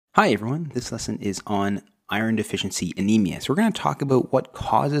Hi everyone, this lesson is on iron deficiency anemia. So we're going to talk about what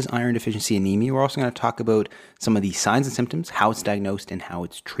causes iron deficiency anemia. We're also going to talk about some of the signs and symptoms, how it's diagnosed, and how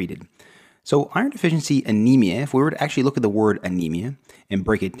it's treated. So iron deficiency anemia, if we were to actually look at the word anemia and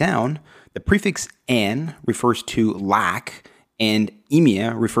break it down, the prefix "an" refers to lack and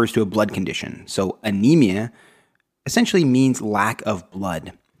emia refers to a blood condition. So anemia essentially means lack of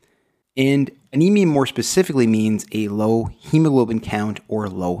blood. And anemia more specifically means a low hemoglobin count or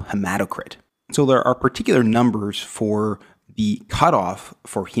low hematocrit. So there are particular numbers for the cutoff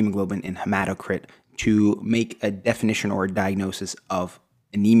for hemoglobin and hematocrit to make a definition or a diagnosis of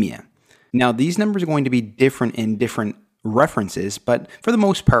anemia. Now, these numbers are going to be different in different references, but for the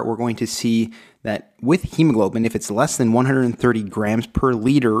most part, we're going to see that with hemoglobin, if it's less than 130 grams per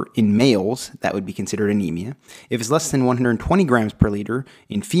liter in males, that would be considered anemia. If it's less than 120 grams per liter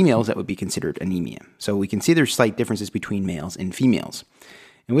in females, that would be considered anemia. So we can see there's slight differences between males and females.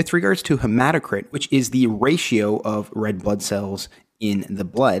 And with regards to hematocrit, which is the ratio of red blood cells in the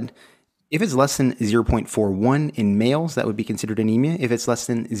blood, if it's less than 0.41 in males, that would be considered anemia. If it's less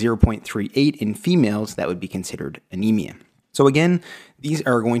than 0.38 in females, that would be considered anemia. So again, these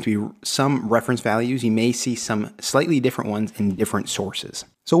are going to be some reference values. You may see some slightly different ones in different sources.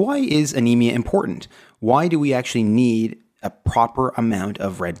 So why is anemia important? Why do we actually need a proper amount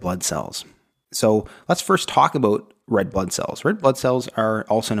of red blood cells? So let's first talk about red blood cells. Red blood cells are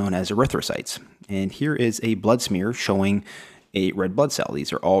also known as erythrocytes. And here is a blood smear showing a red blood cell.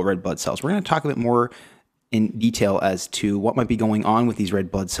 These are all red blood cells. We're going to talk a bit more in detail as to what might be going on with these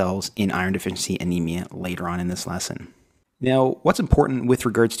red blood cells in iron deficiency anemia later on in this lesson. Now, what's important with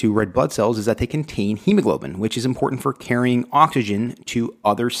regards to red blood cells is that they contain hemoglobin, which is important for carrying oxygen to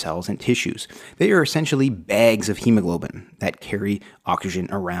other cells and tissues. They are essentially bags of hemoglobin that carry oxygen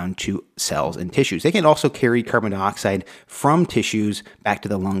around to cells and tissues. They can also carry carbon dioxide from tissues back to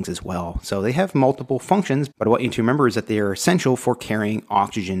the lungs as well. So they have multiple functions, but what you need to remember is that they are essential for carrying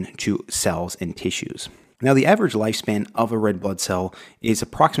oxygen to cells and tissues. Now, the average lifespan of a red blood cell is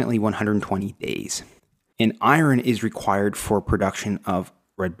approximately 120 days. And iron is required for production of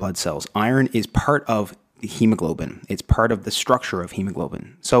red blood cells. Iron is part of the hemoglobin. It's part of the structure of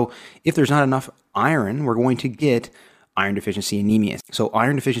hemoglobin. So if there's not enough iron, we're going to get iron deficiency anemia. So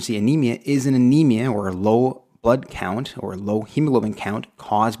iron deficiency anemia is an anemia or a low blood count or low hemoglobin count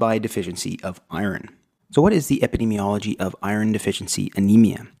caused by a deficiency of iron. So what is the epidemiology of iron deficiency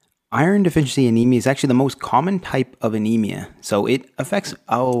anemia? Iron deficiency anemia is actually the most common type of anemia, so it affects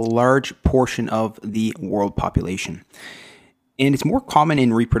a large portion of the world population. And it's more common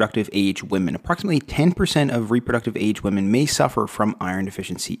in reproductive age women. Approximately 10% of reproductive age women may suffer from iron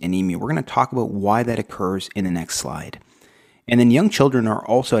deficiency anemia. We're going to talk about why that occurs in the next slide. And then young children are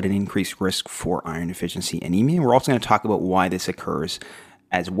also at an increased risk for iron deficiency anemia. We're also going to talk about why this occurs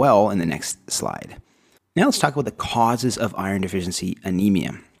as well in the next slide. Now let's talk about the causes of iron deficiency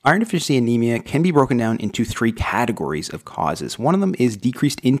anemia. Iron deficiency anemia can be broken down into three categories of causes. One of them is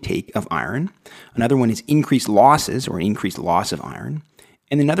decreased intake of iron. Another one is increased losses or increased loss of iron.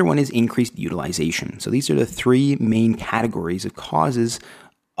 And another one is increased utilization. So these are the three main categories of causes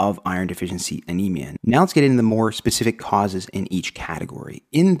of iron deficiency anemia. Now let's get into the more specific causes in each category.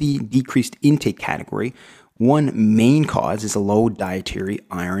 In the decreased intake category, one main cause is a low dietary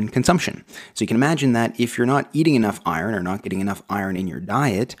iron consumption. So you can imagine that if you're not eating enough iron or not getting enough iron in your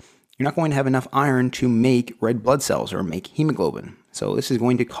diet, you're not going to have enough iron to make red blood cells or make hemoglobin. So this is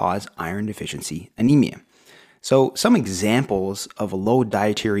going to cause iron deficiency anemia. So some examples of a low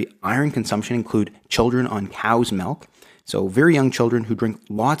dietary iron consumption include children on cow's milk. So very young children who drink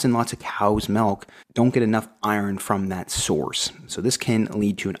lots and lots of cow's milk don't get enough iron from that source. So this can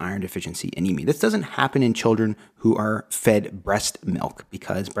lead to an iron deficiency anemia. This doesn't happen in children who are fed breast milk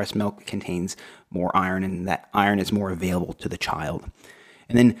because breast milk contains more iron and that iron is more available to the child.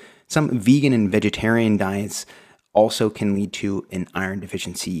 And then some vegan and vegetarian diets also can lead to an iron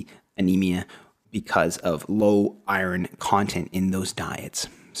deficiency anemia because of low iron content in those diets.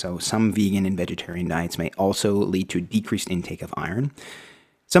 So some vegan and vegetarian diets may also lead to decreased intake of iron.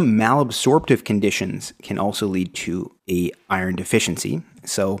 Some malabsorptive conditions can also lead to a iron deficiency.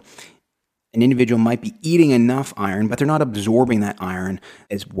 So an individual might be eating enough iron, but they're not absorbing that iron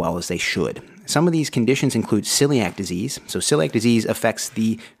as well as they should. Some of these conditions include celiac disease. So celiac disease affects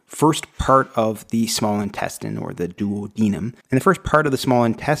the first part of the small intestine or the duodenum. And the first part of the small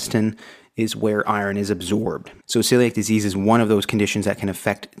intestine is where iron is absorbed. So celiac disease is one of those conditions that can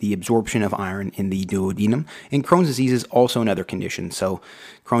affect the absorption of iron in the duodenum. And Crohn's disease is also another condition. So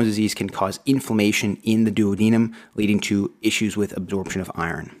Crohn's disease can cause inflammation in the duodenum, leading to issues with absorption of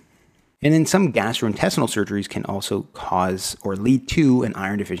iron. And then some gastrointestinal surgeries can also cause or lead to an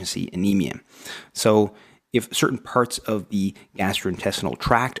iron deficiency anemia. So if certain parts of the gastrointestinal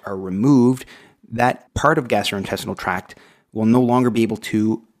tract are removed, that part of gastrointestinal tract will no longer be able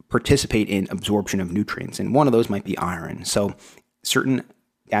to participate in absorption of nutrients. And one of those might be iron. So certain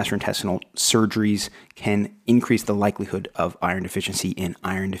gastrointestinal surgeries can increase the likelihood of iron deficiency and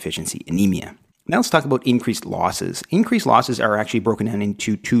iron deficiency anemia. Now let's talk about increased losses. Increased losses are actually broken down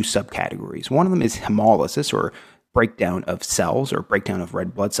into two subcategories. One of them is hemolysis, or breakdown of cells, or breakdown of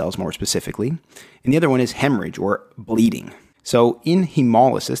red blood cells more specifically. And the other one is hemorrhage, or bleeding. So in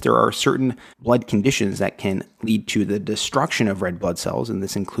hemolysis, there are certain blood conditions that can lead to the destruction of red blood cells, and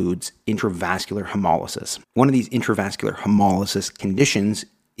this includes intravascular hemolysis. One of these intravascular hemolysis conditions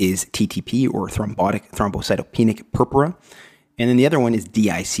is TTP, or thrombocytopenic purpura. And then the other one is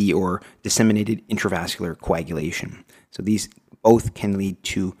DIC, or disseminated intravascular coagulation. So these both can lead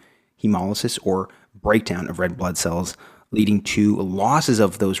to hemolysis, or breakdown of red blood cells, leading to losses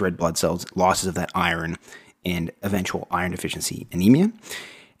of those red blood cells, losses of that iron, and eventual iron deficiency anemia.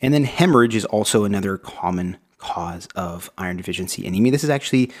 And then hemorrhage is also another common cause of iron deficiency anemia. This is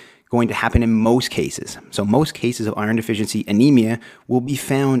actually going to happen in most cases. So most cases of iron deficiency anemia will be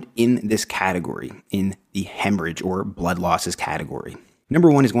found in this category, in the hemorrhage or blood losses category. Number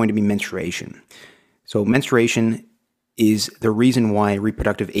one is going to be menstruation. So menstruation is the reason why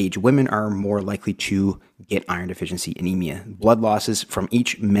reproductive age women are more likely to get iron deficiency anemia. Blood losses from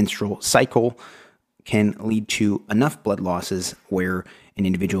each menstrual cycle can lead to enough blood losses where an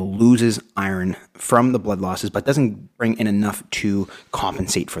individual loses iron from the blood losses, but doesn't bring in enough to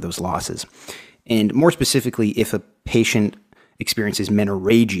compensate for those losses. And more specifically, if a patient experiences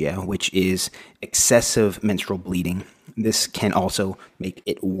menorrhagia, which is excessive menstrual bleeding, this can also make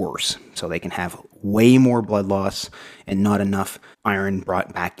it worse. So they can have way more blood loss and not enough iron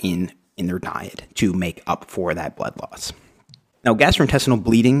brought back in their diet to make up for that blood loss. Now, gastrointestinal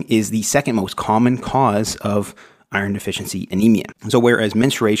bleeding is the second most common cause of iron deficiency anemia. So whereas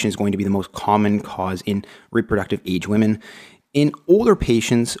menstruation is going to be the most common cause in reproductive age women, in older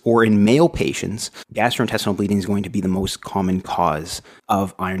patients or in male patients, gastrointestinal bleeding is going to be the most common cause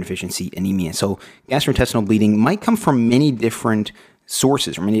of iron deficiency anemia. So gastrointestinal bleeding might come from many different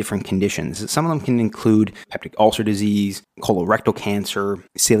sources or many different conditions. Some of them can include peptic ulcer disease, colorectal cancer,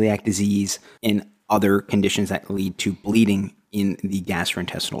 celiac disease, and other conditions that lead to bleeding in the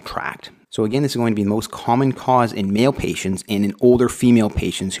gastrointestinal tract. So again, this is going to be the most common cause in male patients and in older female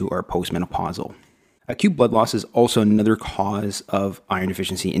patients who are postmenopausal. Acute blood loss is also another cause of iron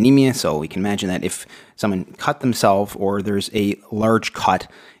deficiency anemia. So we can imagine that if someone cut themselves or there's a large cut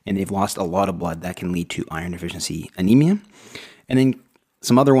and they've lost a lot of blood, that can lead to iron deficiency anemia. And then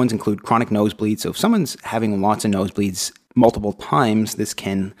some other ones include chronic nosebleeds. So if someone's having lots of nosebleeds multiple times, this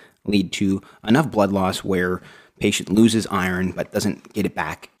can lead to enough blood loss where patient loses iron but doesn't get it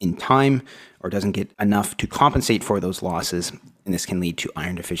back in time or doesn't get enough to compensate for those losses, and this can lead to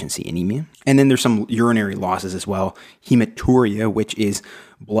iron deficiency anemia. And then there's some urinary losses as well. Hematuria, which is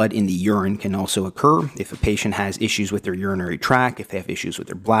blood in the urine, can also occur if a patient has issues with their urinary tract, if they have issues with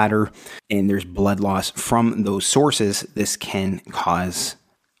their bladder, and there's blood loss from those sources. This can cause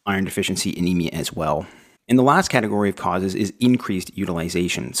iron deficiency anemia as well. And the last category of causes is increased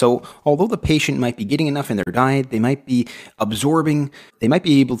utilization. So although the patient might be getting enough in their diet, they might be absorbing, they might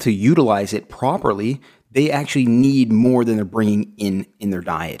be able to utilize it properly, they actually need more than they're bringing in their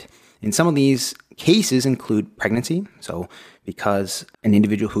diet. And some of these cases include pregnancy. So because an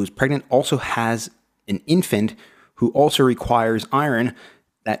individual who's pregnant also has an infant who also requires iron,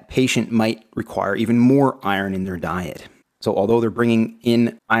 that patient might require even more iron in their diet. So although they're bringing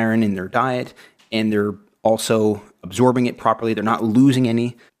in iron in their diet and they're also absorbing it properly, they're not losing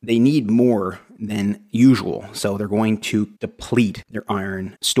any, they need more than usual. So they're going to deplete their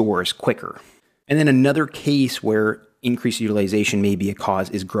iron stores quicker. And then another case where increased utilization may be a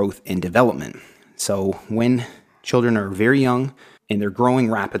cause is growth and development. So when children are very young and they're growing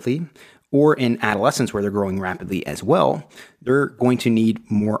rapidly, or in adolescence where they're growing rapidly as well, they're going to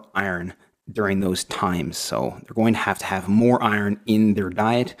need more iron during those times. So they're going to have more iron in their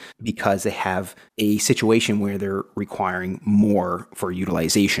diet because they have a situation where they're requiring more for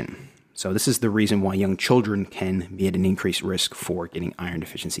utilization. So this is the reason why young children can be at an increased risk for getting iron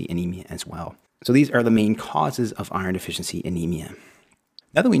deficiency anemia as well. So these are the main causes of iron deficiency anemia.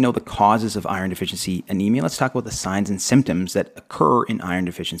 Now that we know the causes of iron deficiency anemia, let's talk about the signs and symptoms that occur in iron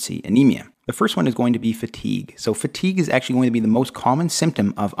deficiency anemia. The first one is going to be fatigue. So fatigue is actually going to be the most common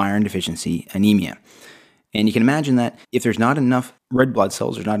symptom of iron deficiency anemia. And you can imagine that if there's not enough red blood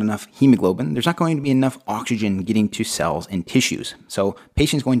cells, there's not enough hemoglobin, there's not going to be enough oxygen getting to cells and tissues. So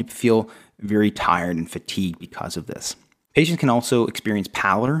patients going to feel very tired and fatigued because of this. Patients can also experience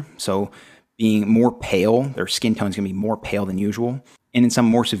pallor, so being more pale, their skin tone is going to be more pale than usual. And in some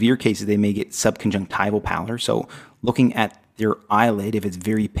more severe cases, they may get subconjunctival pallor. So looking at their eyelid, if it's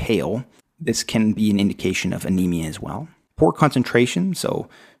very pale, this can be an indication of anemia as well. Poor concentration, so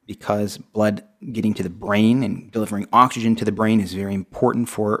because blood getting to the brain and delivering oxygen to the brain is very important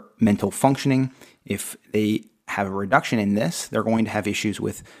for mental functioning. If they have a reduction in this, they're going to have issues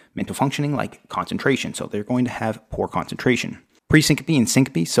with mental functioning like concentration. So they're going to have poor concentration. Presyncope and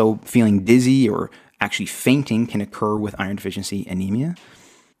syncope, so feeling dizzy or actually fainting can occur with iron deficiency anemia.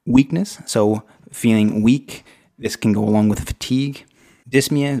 Weakness, so feeling weak, this can go along with fatigue.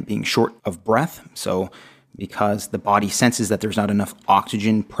 Dyspnea, being short of breath, so because the body senses that there's not enough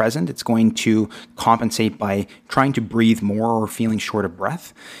oxygen present, it's going to compensate by trying to breathe more or feeling short of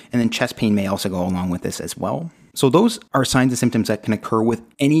breath. And then chest pain may also go along with this as well. So those are signs and symptoms that can occur with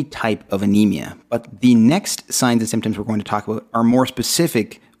any type of anemia. But the next signs and symptoms we're going to talk about are more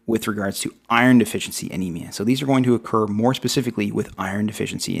specific with regards to iron deficiency anemia. So these are going to occur more specifically with iron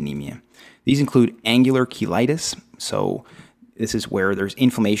deficiency anemia. These include angular cheilitis, so this is where there's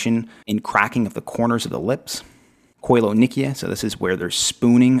inflammation and cracking of the corners of the lips. Koilonychia, so this is where there's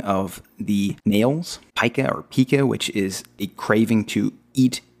spooning of the nails. Pica, which is a craving to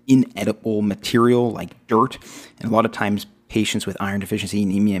eat inedible material like dirt. And a lot of times patients with iron deficiency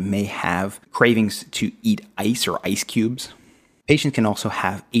anemia may have cravings to eat ice or ice cubes. Patients can also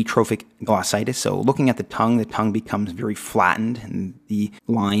have atrophic glossitis. So looking at the tongue becomes very flattened and the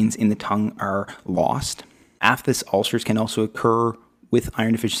lines in the tongue are lost. Aphthous ulcers can also occur with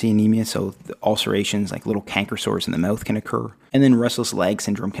iron deficiency anemia, so the ulcerations like little canker sores in the mouth can occur. And then restless leg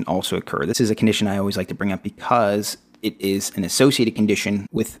syndrome can also occur. This is a condition I always like to bring up because it is an associated condition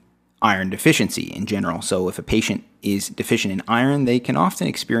with iron deficiency in general. So if a patient is deficient in iron, they can often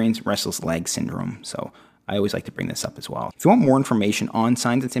experience restless leg syndrome. So I always like to bring this up as well. If you want more information on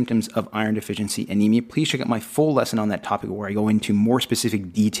signs and symptoms of iron deficiency anemia, please check out my full lesson on that topic where I go into more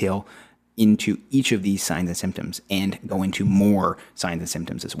specific detail into each of these signs and symptoms and go into more signs and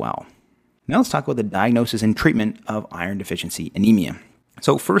symptoms as well. Now let's talk about the diagnosis and treatment of iron deficiency anemia.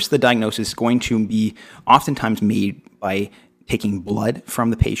 So first, the diagnosis is going to be oftentimes made by taking blood from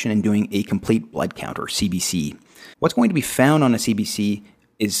the patient and doing a complete blood count or CBC. What's going to be found on a CBC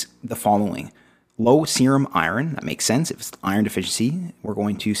is the following. Low serum iron, that makes sense. If it's iron deficiency, we're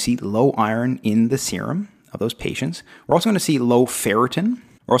going to see low iron in the serum of those patients. We're also going to see low ferritin.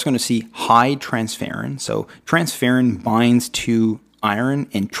 We're also going to see high transferrin. So transferrin binds to iron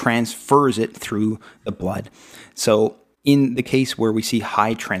and transfers it through the blood. So in the case where we see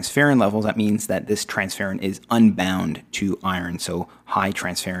high transferrin levels, that means that this transferrin is unbound to iron. So high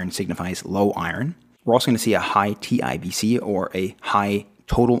transferrin signifies low iron. We're also going to see a high TIBC or a high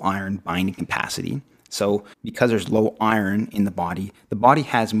total iron binding capacity. So because there's low iron in the body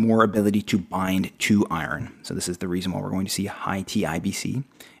has more ability to bind to iron. So this is the reason why we're going to see a high TIBC. And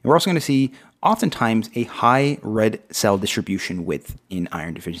we're also going to see oftentimes a high red cell distribution width in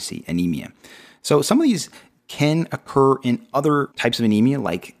iron deficiency anemia. So some of these can occur in other types of anemia,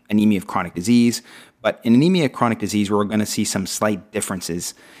 like anemia of chronic disease. But in anemia of chronic disease, we're going to see some slight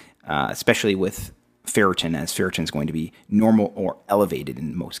differences, especially with ferritin, as ferritin is going to be normal or elevated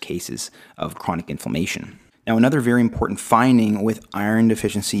in most cases of chronic inflammation. Now, another very important finding with iron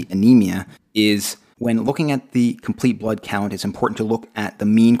deficiency anemia is when looking at the complete blood count, it's important to look at the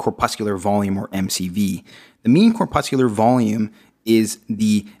mean corpuscular volume, or MCV. The mean corpuscular volume is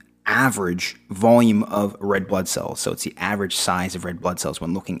the average volume of red blood cells. So it's the average size of red blood cells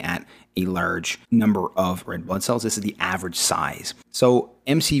when looking at a large number of red blood cells. This is the average size. So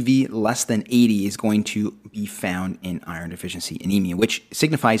MCV less than 80 is going to be found in iron deficiency anemia, which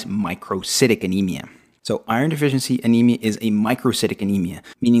signifies microcytic anemia. So iron deficiency anemia is a microcytic anemia,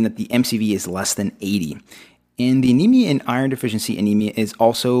 meaning that the MCV is less than 80. And the anemia in iron deficiency anemia is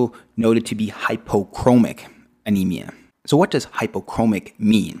also noted to be hypochromic anemia. So what does hypochromic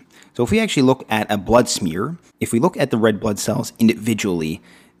mean? So if we actually look at a blood smear, if we look at the red blood cells individually,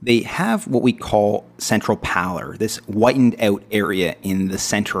 they have what we call central pallor, this whitened out area in the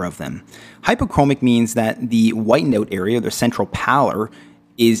center of them. Hypochromic means that the whitened out area, the central pallor,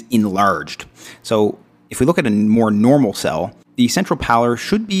 is enlarged. So if we look at a more normal cell, the central pallor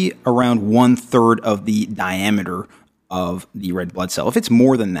should be around 1/3 of the diameter of the red blood cell. If it's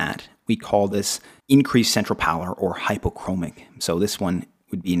more than that, we call this increased central pallor or hypochromic. So this one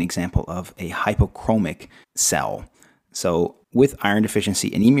would be an example of a hypochromic cell. So with iron deficiency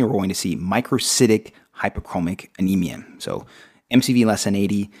anemia, we're going to see microcytic hypochromic anemia. So MCV less than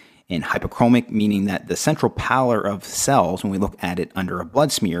 80 and hypochromic, meaning that the central pallor of cells, when we look at it under a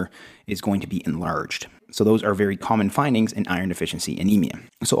blood smear, is going to be enlarged. So those are very common findings in iron deficiency anemia.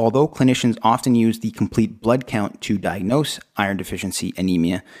 So although clinicians often use the complete blood count to diagnose iron deficiency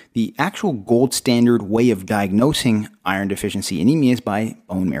anemia, the actual gold standard way of diagnosing iron deficiency anemia is by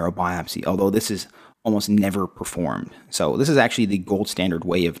bone marrow biopsy, although this is almost never performed. So this is actually the gold standard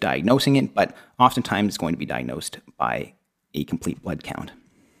way of diagnosing it, but oftentimes it's going to be diagnosed by a complete blood count.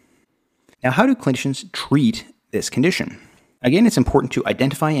 Now, how do clinicians treat this condition? Again, it's important to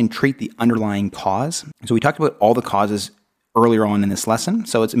identify and treat the underlying cause. So we talked about all the causes earlier on in this lesson.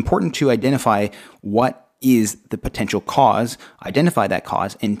 So it's important to identify what is the potential cause, identify that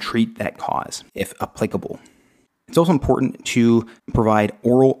cause, and treat that cause if applicable. It's also important to provide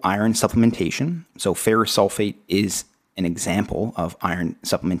oral iron supplementation. So ferrous sulfate is an example of iron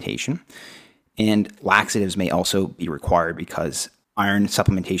supplementation. And laxatives may also be required because iron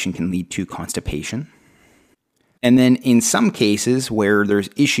supplementation can lead to constipation. And then in some cases where there's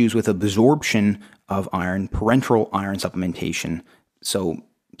issues with absorption of iron, parenteral iron supplementation, so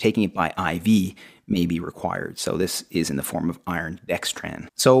taking it by IV, may be required. So this is in the form of iron dextran.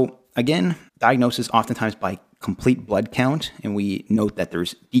 So again, diagnosis oftentimes by complete blood count, and we note that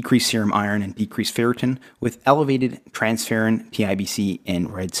there's decreased serum iron and decreased ferritin with elevated transferrin, PIBC,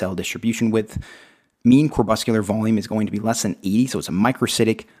 and red cell distribution width. Mean corpuscular volume is going to be less than 80, so it's a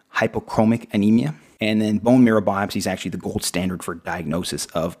microcytic hypochromic anemia. And then bone marrow biopsy is actually the gold standard for diagnosis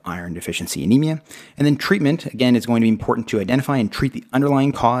of iron deficiency anemia. And then treatment, again, is going to be important to identify and treat the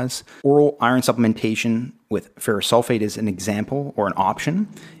underlying cause. Oral iron supplementation with ferrous sulfate is an example or an option.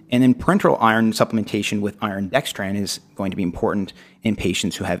 And then parenteral iron supplementation with iron dextran is going to be important in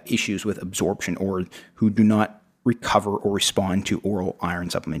patients who have issues with absorption or who do not recover or respond to oral iron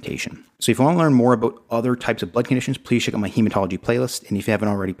supplementation. So if you want to learn more about other types of blood conditions, please check out my hematology playlist. And if you haven't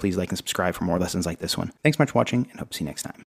already, please like and subscribe for more lessons like this one. Thanks so much for watching, and hope to see you next time.